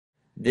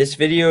This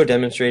video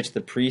demonstrates the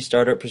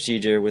pre-startup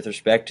procedure with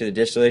respect to the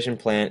distillation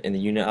plant in the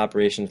Unit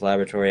Operations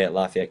Laboratory at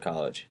Lafayette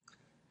College.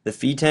 The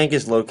feed tank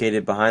is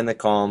located behind the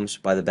columns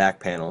by the back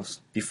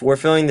panels. Before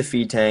filling the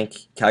feed tank,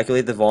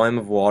 calculate the volume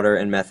of water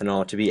and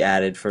methanol to be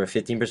added for a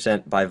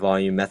 15% by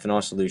volume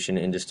methanol solution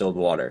in distilled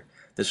water.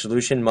 The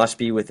solution must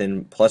be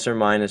within plus or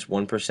minus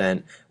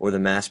 1% or the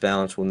mass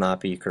balance will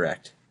not be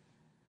correct.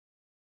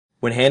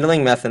 When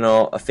handling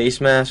methanol, a face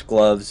mask,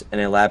 gloves,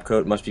 and a lab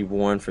coat must be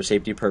worn for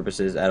safety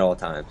purposes at all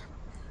times.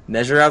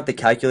 Measure out the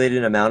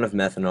calculated amount of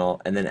methanol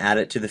and then add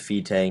it to the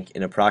feed tank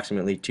in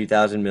approximately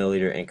 2,000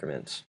 milliliter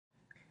increments.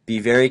 Be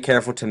very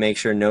careful to make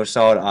sure no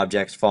solid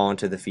objects fall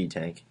into the feed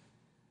tank.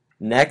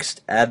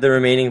 Next, add the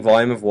remaining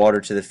volume of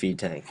water to the feed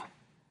tank.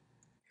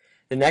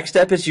 The next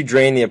step is to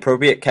drain the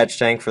appropriate catch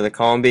tank for the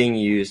column being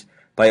used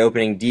by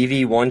opening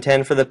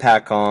DV110 for the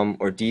pack column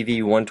or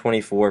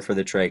DV124 for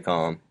the tray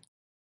column.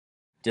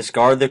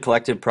 Discard the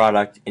collected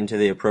product into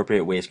the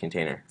appropriate waste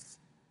container.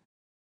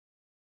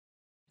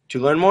 To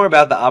learn more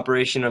about the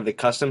operation of the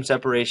Custom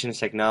Separations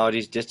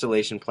Technologies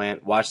distillation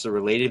plant, watch the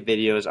related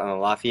videos on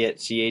the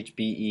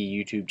LafayetteChBE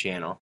YouTube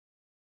channel.